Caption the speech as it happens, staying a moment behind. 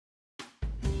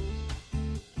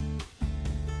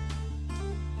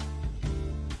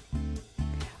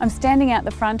I'm standing out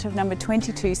the front of number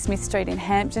 22 Smith Street in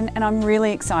Hampton and I'm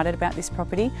really excited about this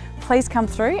property. Please come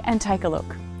through and take a look.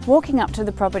 Walking up to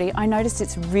the property, I noticed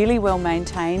it's really well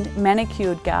maintained,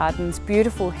 manicured gardens,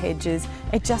 beautiful hedges.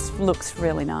 It just looks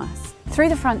really nice. Through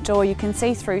the front door you can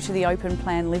see through to the open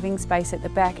plan living space at the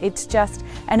back. It's just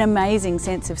an amazing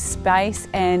sense of space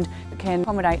and can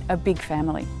accommodate a big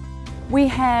family. We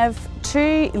have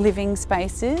 2 living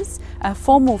spaces, a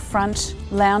formal front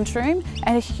lounge room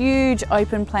and a huge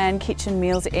open plan kitchen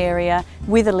meals area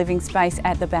with a living space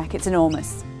at the back. It's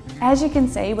enormous. As you can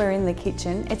see, we're in the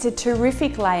kitchen. It's a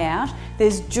terrific layout.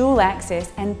 There's dual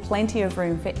access and plenty of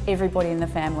room for everybody in the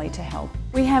family to help.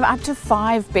 We have up to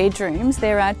 5 bedrooms.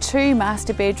 There are 2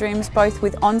 master bedrooms, both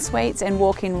with en-suites and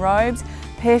walk-in robes,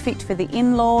 perfect for the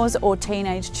in-laws or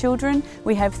teenage children.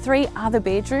 We have 3 other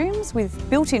bedrooms with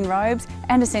built-in robes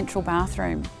and a central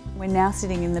bathroom. We're now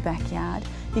sitting in the backyard.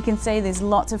 You can see there's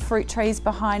lots of fruit trees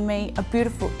behind me, a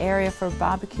beautiful area for a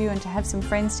barbecue and to have some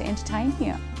friends to entertain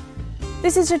here.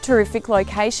 This is a terrific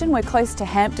location. We're close to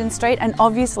Hampton Street and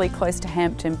obviously close to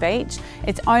Hampton Beach.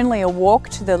 It's only a walk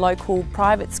to the local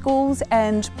private schools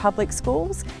and public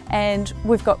schools, and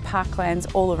we've got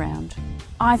parklands all around.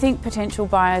 I think potential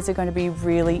buyers are going to be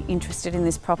really interested in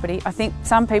this property. I think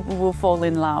some people will fall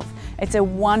in love. It's a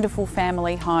wonderful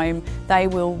family home. They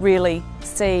will really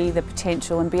see the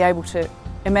potential and be able to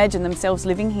imagine themselves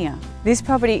living here. This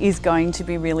property is going to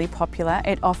be really popular.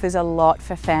 It offers a lot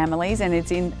for families and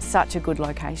it's in such a good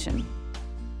location.